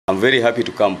I'm very happy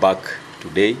to come back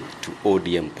today to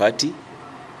ODM party,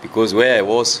 because where I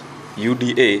was,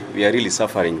 UDA, we are really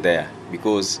suffering there,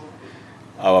 because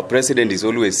our president is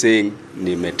always saying,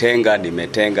 nimetenga,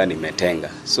 nimetenga, nimetenga.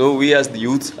 So we as the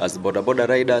youth, as the border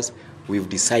riders, we've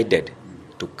decided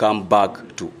to come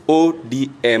back to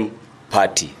ODM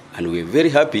party. And we're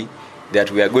very happy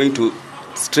that we are going to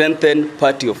strengthen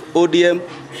party of ODM.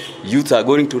 Youth are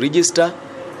going to register.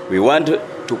 We want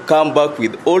to come back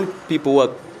with all people who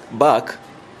are back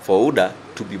for UDA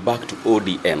to be back to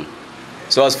ODM.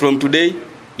 So as from today,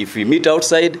 if we meet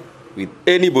outside with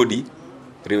anybody,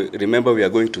 remember we are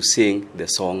going to sing the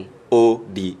song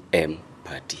ODM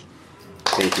Party.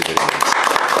 Thank you very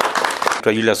much.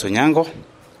 Kwa Julius Onyango,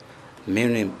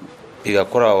 mimi ni mpiga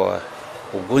kura wa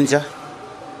Ugunja.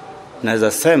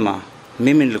 Naweza sema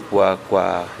mimi nilikuwa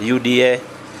kwa UDA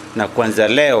na kwanza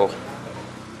leo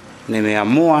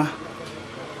nimeamua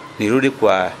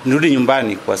nirudi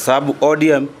nyumbani kwa sababu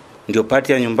ODM ndio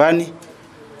party ya nyumbani.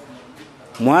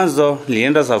 Mwanzo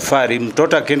nilienda safari,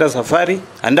 mtoto akienda safari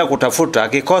anaenda kutafuta,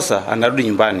 akikosa anarudi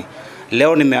nyumbani.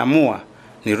 Leo nimeamua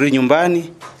nirudi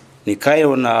nyumbani, nikae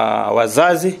na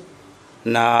wazazi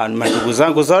na ndugu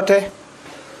zangu zote.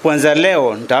 Kwanza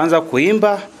leo nitaanza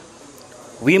kuimba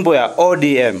wimbo ya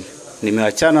ODM.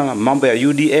 Nimeachana na mambo ya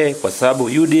UDA kwa sababu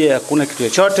UDA hakuna kitu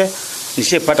chochote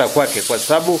nishepata kwake, kwa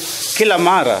sababu kila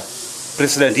mara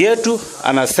president yetu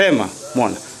anasema,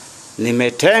 "Mwana,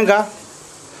 nimetenga,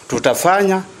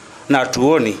 tutafanya na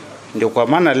tuoni." Ndio kwa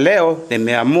maana leo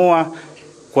nimeamua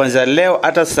kwanza leo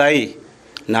hata sahi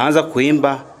naanza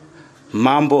kuimba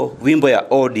wimbo ya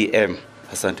ODM.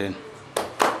 Asanteni.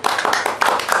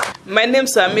 My name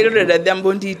is Amiro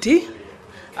Dadambonditi.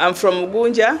 I'm from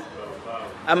Ugunja.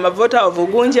 I'm a voter of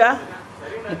Ugunja,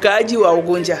 mkaaji wa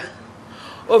Ugunja.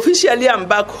 Officially, I'm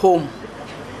back home.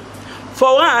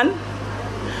 For one,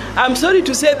 I'm sorry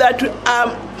to say that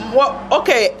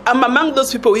I'm among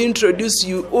those people who introduced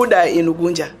you UDA in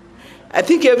Ugunja. I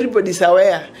think everybody's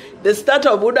aware. The start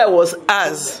of UDA was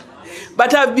us.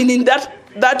 But I've been in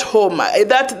that home,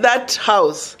 that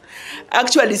house.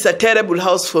 Actually, it's a terrible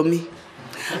house for me.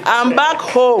 I'm back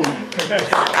home.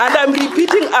 And I'm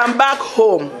repeating, I'm back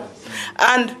home.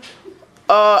 And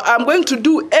I'm going to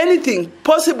do anything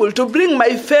possible to bring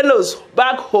my fellows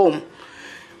back home.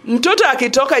 Mtoto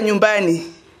akitoka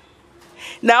nyumbani,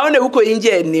 naone huko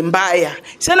nje ni mbaya.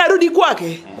 Sana rudi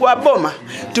kwake, kwa boma.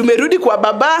 Tumerudi kwa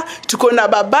baba, tuko na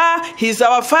baba, he's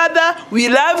our father, we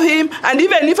love him. And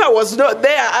even if I was not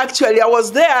there, actually I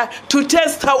was there to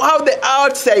test how the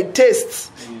outside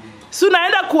tastes. So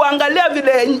naenda kuangalia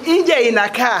vile nje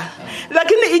inakaa.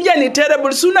 Lakini nje ni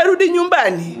terrible, so narudi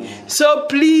nyumbani. So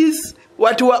please,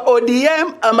 watu wa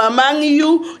ODM, I'm among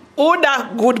you. UDA,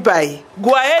 goodbye.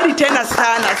 Gwaheri tena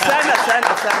sana, sana,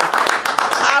 sana, sana.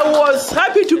 I was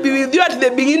happy to be with you at the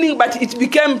beginning, but it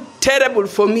became terrible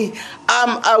for me.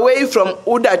 I'm away from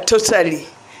UDA totally.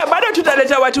 Bado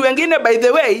tutaleta watu wengine, by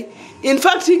the way. In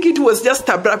fact, it was just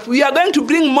abrupt. We are going to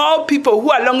bring more people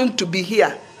who are longing to be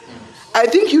here. I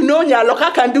think you know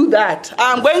Nyaloka can do that.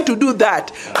 I'm going to do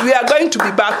that. We are going to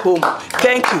be back home.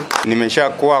 Thank you.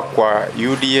 Nimeshakuwa kwa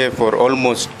UDA for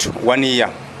almost 1 year.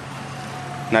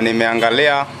 Na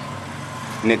nimeangalia,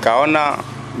 nikaona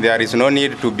there is no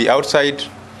need to be outside.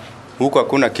 Huko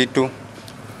hakuna kitu.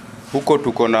 Huko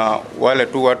tuko na wale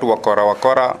tu watu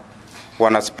wakora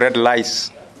wana spread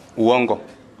lies, uongo.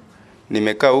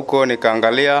 Nimekaa huko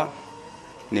nikaangalia,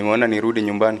 nimeona nirudi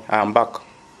nyumbani. I'm back.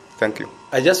 Thank you.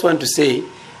 I just want to say,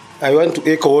 I want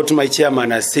to echo what my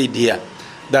chairman has said here,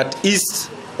 that east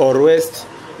or west,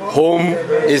 home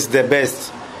is the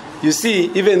best. You see,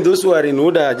 even those who are in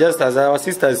UDA, just as our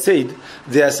sisters said,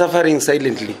 they are suffering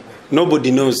silently.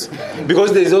 Nobody knows.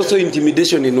 Because there is also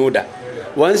intimidation in UDA.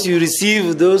 Once you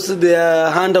receive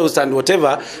their handouts and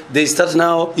whatever, they start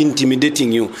now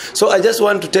intimidating you. So I just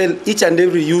want to tell each and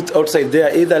every youth outside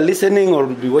there, either listening or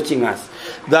be watching us,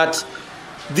 that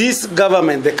this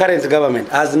government, the current government,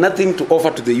 has nothing to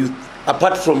offer to the youth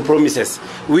apart from promises,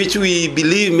 which we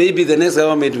believe maybe the next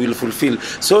government will fulfill.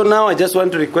 So now I just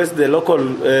want to request the local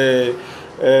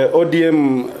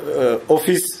ODM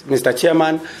office, Mr.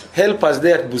 Chairman, help us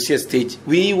there at Busia stage.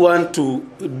 We want to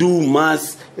do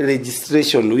mass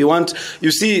registration. We want, you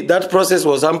see, that process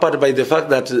was hampered by the fact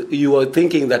that you were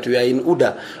thinking that we are in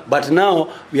UDA. But now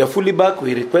we are fully back.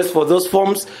 We request for those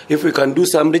forms. If we can do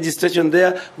some registration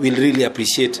there, we'll really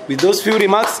appreciate. With those few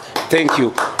remarks, thank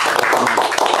you.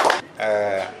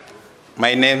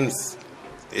 My name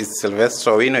is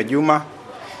Sylvester Owino Juma,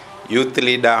 youth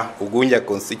leader, Ugunja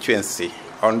constituency.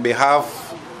 On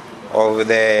behalf of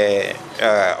the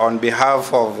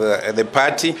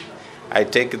party, I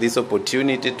take this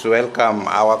opportunity to welcome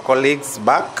our colleagues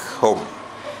back home.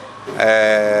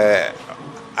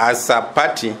 As a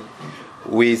party,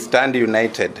 we stand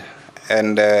united,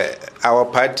 and our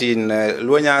party in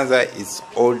Luo Nyanza is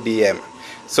ODM.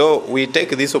 So we take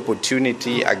this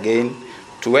opportunity again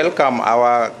to welcome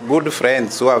our good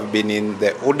friends who have been in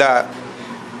the UDA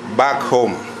back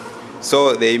home.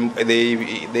 So they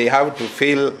have to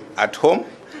feel at home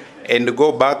and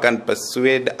go back and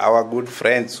persuade our good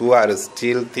friends who are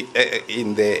still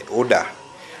in the UDA.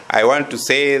 I want to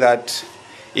say that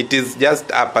it is just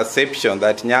a perception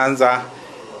that Nyanza,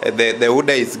 the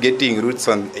UDA is getting roots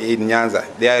in Nyanza.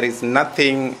 There is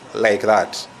nothing like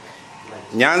that.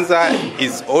 Nyanza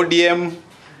is ODM,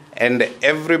 and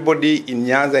everybody in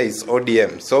Nyanza is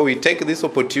ODM. So we take this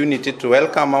opportunity to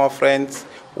welcome our friends,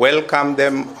 welcome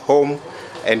them home,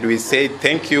 and we say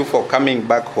thank you for coming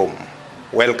back home.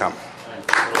 Welcome.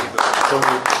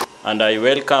 And I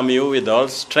welcome you with all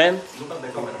strength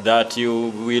that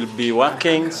you will be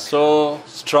working so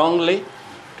strongly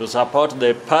to support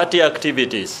the party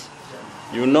activities.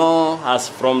 You know, as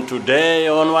from today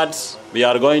onwards, we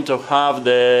are going to have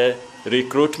the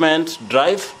recruitment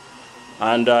drive,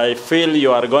 and I feel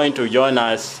you are going to join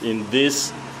us in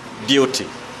this duty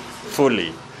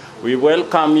fully. We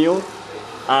welcome you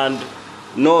and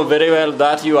know very well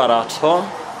that you are at home.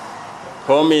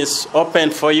 Home is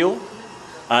open for you,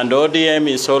 and ODM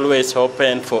is always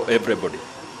open for everybody.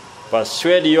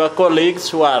 Persuade your colleagues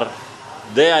who are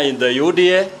there in the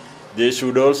UDA, they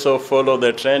should also follow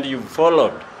the trend you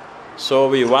followed. So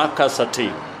we work as a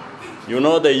team. You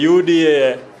know, the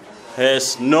UDA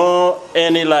has no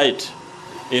any light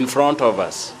in front of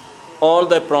us. All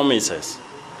the promises.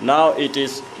 Now it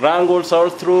is wrangles all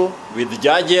through with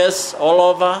judges all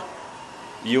over.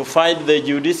 You find the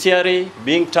judiciary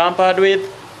being tampered with.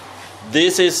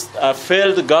 This is a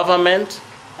failed government,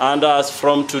 and as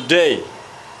from today,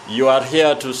 you are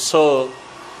here to show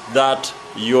that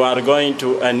you are going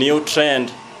to a new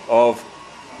trend of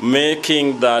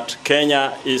making that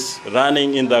Kenya is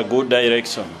running in the good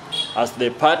direction. As the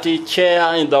party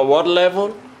chair in the world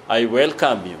level, I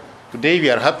welcome you. Today we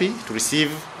are happy to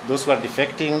receive those who are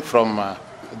defecting from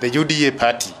the UDA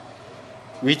party,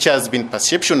 which has been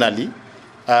perceptionally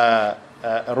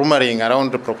rumoring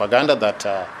around the propaganda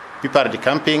that people are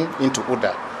decamping into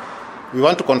UDA. We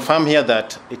want to confirm here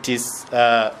that it is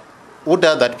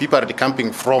UDA that people are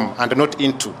decamping from and not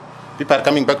into. People are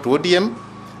coming back to ODM,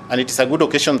 and it is a good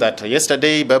occasion that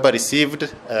yesterday Baba received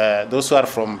those who are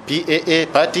from PAA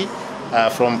party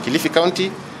from Kilifi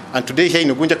County, and today here in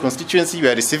Ugunja constituency we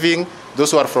are receiving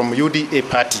those who are from UDA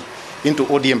party into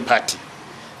ODM party.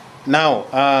 Now,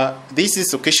 this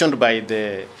is occasioned by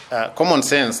the common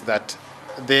sense that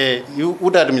the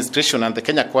UDA administration and the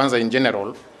Kenya Kwanza in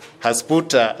general has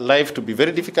put life to be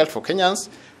very difficult for Kenyans,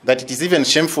 that it is even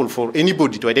shameful for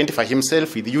anybody to identify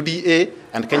himself with UDA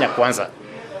and Kenya Kwanza.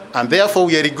 And therefore,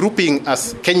 we are regrouping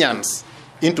as Kenyans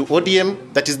into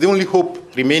ODM. That is the only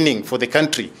hope remaining for the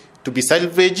country to be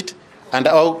salvaged and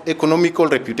our economical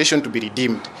reputation to be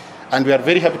redeemed. And we are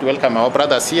very happy to welcome our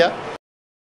brothers here.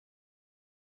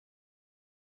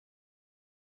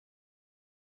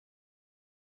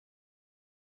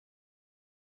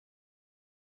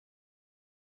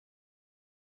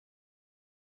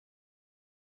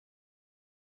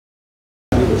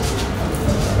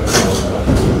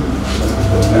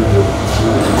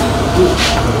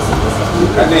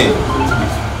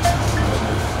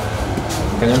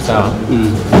 Kanyam sao?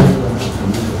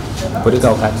 Pwede ka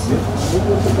ukat?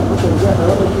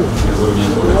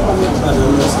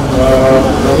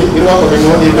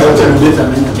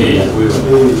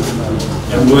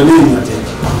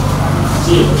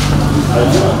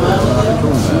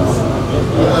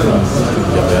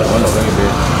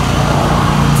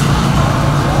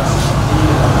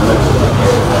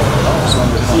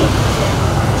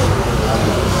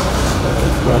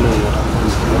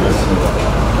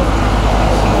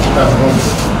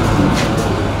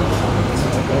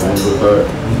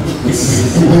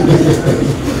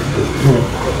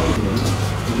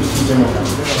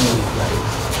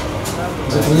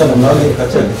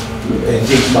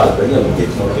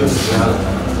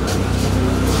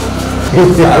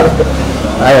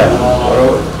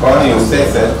 Có nhiều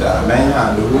xe sẽ trả mấy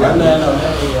hàng đúng không?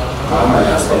 Mà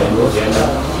là sẽ có chén đó.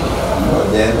 Có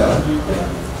chén đó.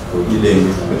 Đi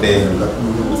lên cái tên là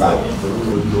phải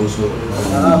đổ số.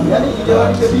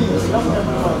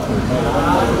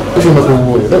 Cuma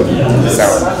kubu itu. Sao?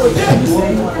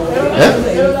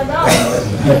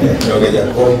 Cho cái giờ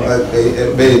con cái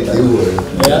bê tiêu rồi.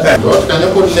 Có cái nó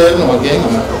cũng lên mà cái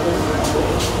mà.